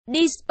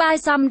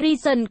Despite some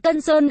recent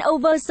concern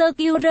over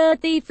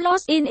security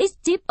flaws in its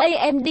chip,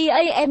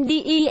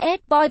 AMD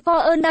point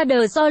for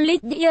another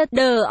solid year.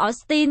 The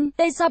Austin,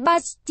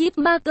 Texas chip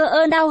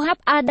maker now have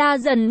a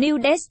dozen new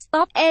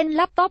desktop and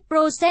laptop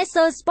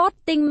processors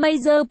sporting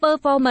major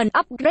performance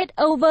upgrade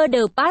over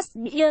the past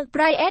year.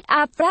 Price at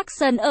a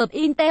fraction of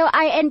Intel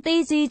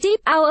INTC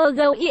chip hour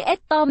ago is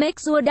to make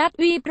sure that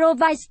we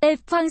provide step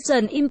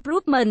function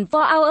improvement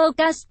for our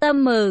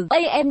customers.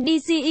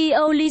 AMD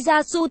CEO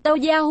Lisa Su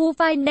told Yahoo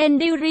Finance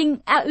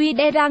during a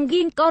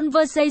wide-ranging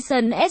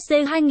conversation at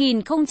SC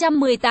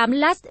 2018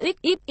 last week.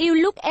 If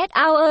you look at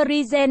our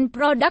recent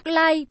product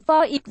line,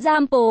 for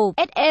example,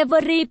 at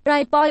every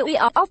price point we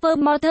offer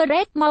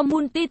moderate, more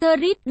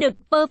multi-threaded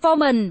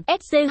performance.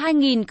 At SC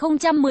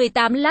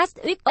 2018 last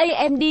week,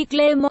 AMD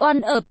claimed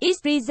one of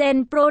its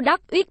recent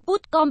products with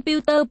good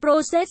computer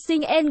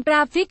processing and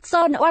graphics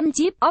on one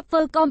chip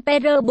offer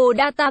comparable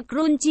data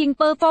crunching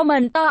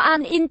performance to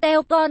an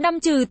Intel Core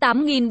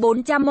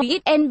 5-8400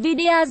 with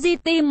NVIDIA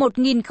GT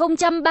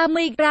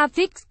 1030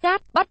 graphics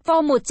card, but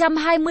for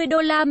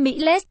 $120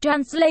 Mỹ, less,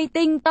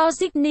 translating to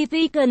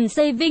significant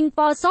saving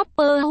for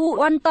shoppers who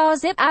want to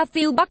save a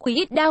few bucks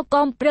without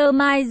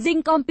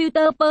compromising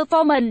computer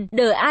performance.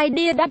 The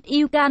idea that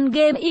you can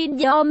game in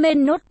your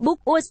main notebook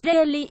was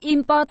really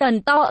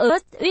important to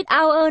us. With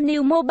our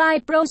new mobile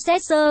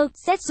processor,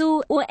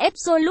 Setsu will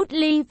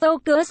absolutely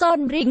focus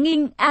on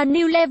bringing a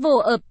new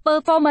level of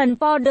performance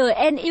for the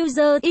end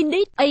user.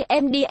 Indeed,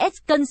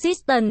 AMD's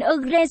consistent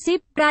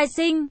aggressive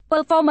pricing,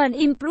 performance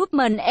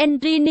improvement,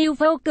 and renewed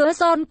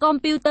focus on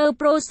computer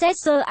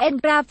processor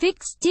and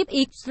graphics chip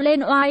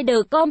explain why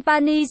the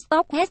company's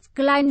stock has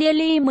climbed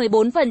nearly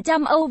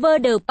 14% over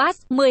the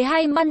past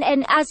 12 months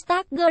and a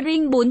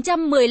staggering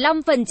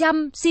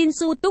 415% since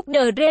Su took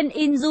the reins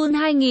in June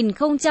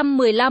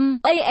 2015.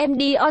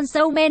 AMD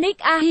also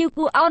managed a huge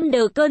on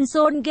the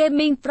console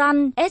gaming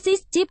front, as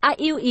its chips are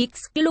used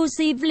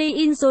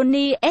exclusively in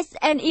Sony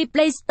SNE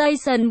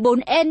PlayStation 4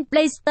 and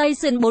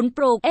PlayStation 4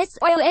 Pro, as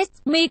well as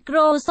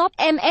Microsoft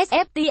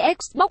MSFT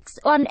Xbox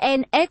One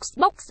and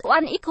Xbox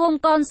One X home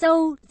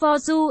console. For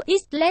Su,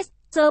 it's less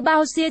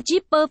about sheer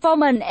chip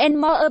performance and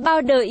more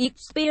about the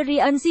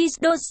experiences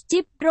those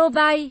chips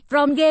provide,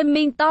 from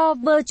gaming to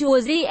virtual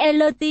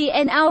reality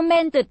and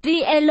augmented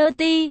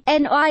reality,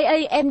 and why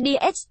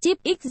AMD's chip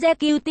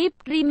executive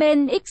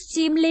remain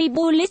extremely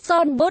bullish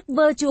on both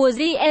virtual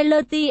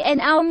reality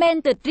and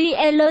augmented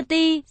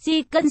reality.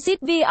 She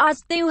considers VR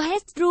still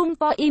has room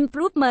for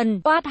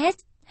improvement. What has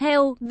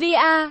held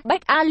VR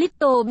back a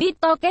little bit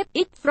to keep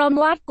it from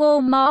what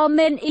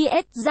common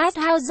is just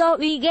how do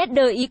we get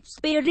the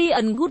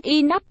experience good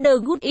enough. The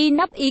good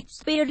enough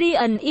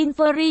experience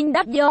inferring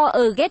that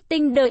you're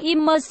getting the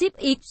immersive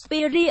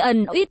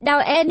experience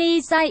without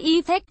any side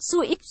effects. To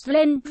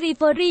explain,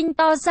 referring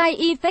to side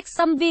effects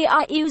some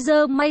VR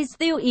user may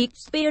still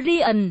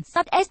experience,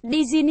 such as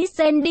dizziness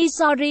and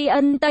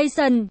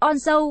disorientation.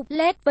 Also,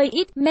 let's face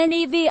it,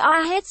 many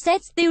VR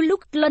headsets still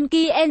look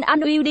clunky and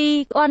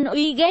unwieldy. When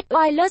we get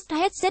wireless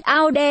headset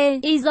out there,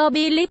 is a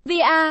belief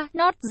VR,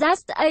 not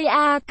just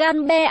AR,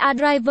 can be a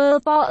driver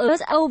for us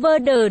over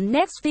the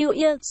next few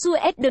years. So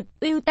added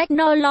new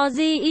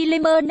technology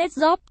eliminates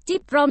job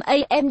chip from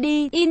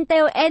AMD,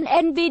 Intel and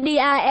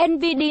NVIDIA.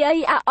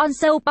 NVIDIA are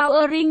also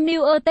powering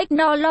newer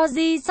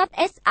technologies such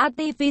as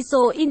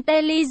artificial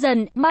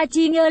intelligence,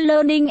 machine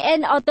learning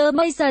and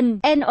automation,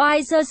 and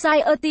why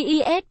society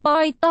is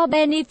poised to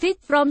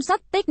benefit from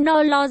such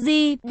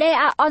technology. They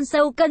are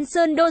also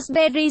concerned those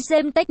very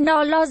same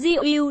technology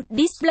will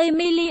display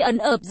millions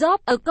of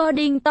jobs.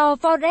 According to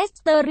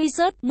Forrester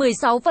Research,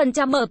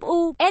 16% of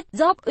US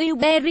jobs will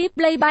be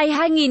replaced by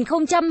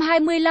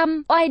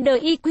 2025, while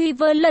the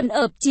equivalent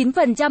of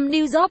 9%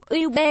 new jobs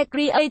will be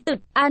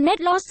created. A net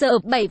loss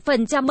of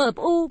 7% of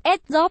US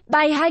jobs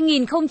by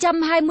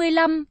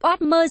 2025.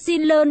 What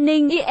machine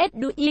learning is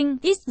doing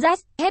is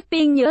just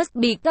helping us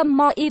become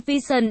more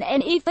efficient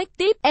and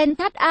effective, and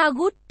that's a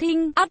good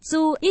thing.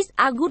 Also, it's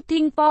a good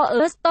thing for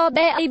us to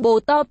be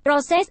able to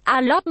process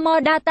a lot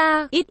more data.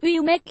 It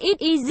will make it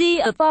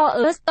easier for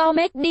us to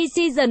make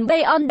decisions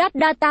based on that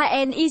data,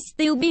 and I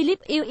still believe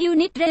you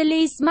need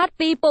really smart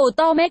people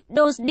to make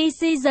those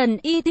decisions.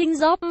 I think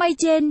jobs may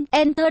change,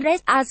 and the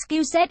rest are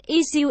skill set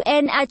issue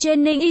and a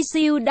training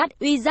issue that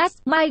we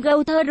just might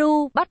go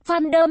through, but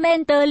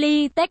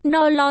fundamentally,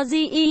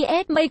 technology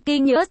is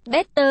making us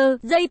better.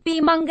 JP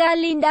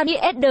Mangalindan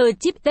is the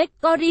chief tech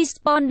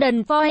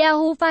correspondent for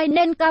Yahoo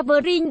Finance,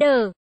 covering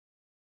the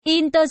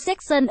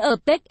intersection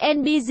of tech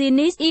and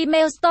business.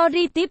 Email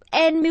story tip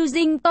and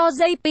musing to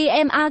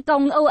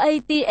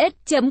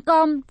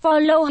jpma@oats.com.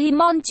 Follow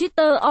him on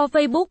Twitter or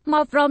Facebook.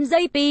 More from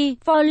JP.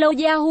 Follow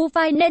Yahoo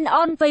Finance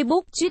on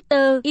Facebook,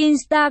 Twitter,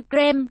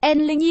 Instagram,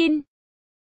 and LinkedIn.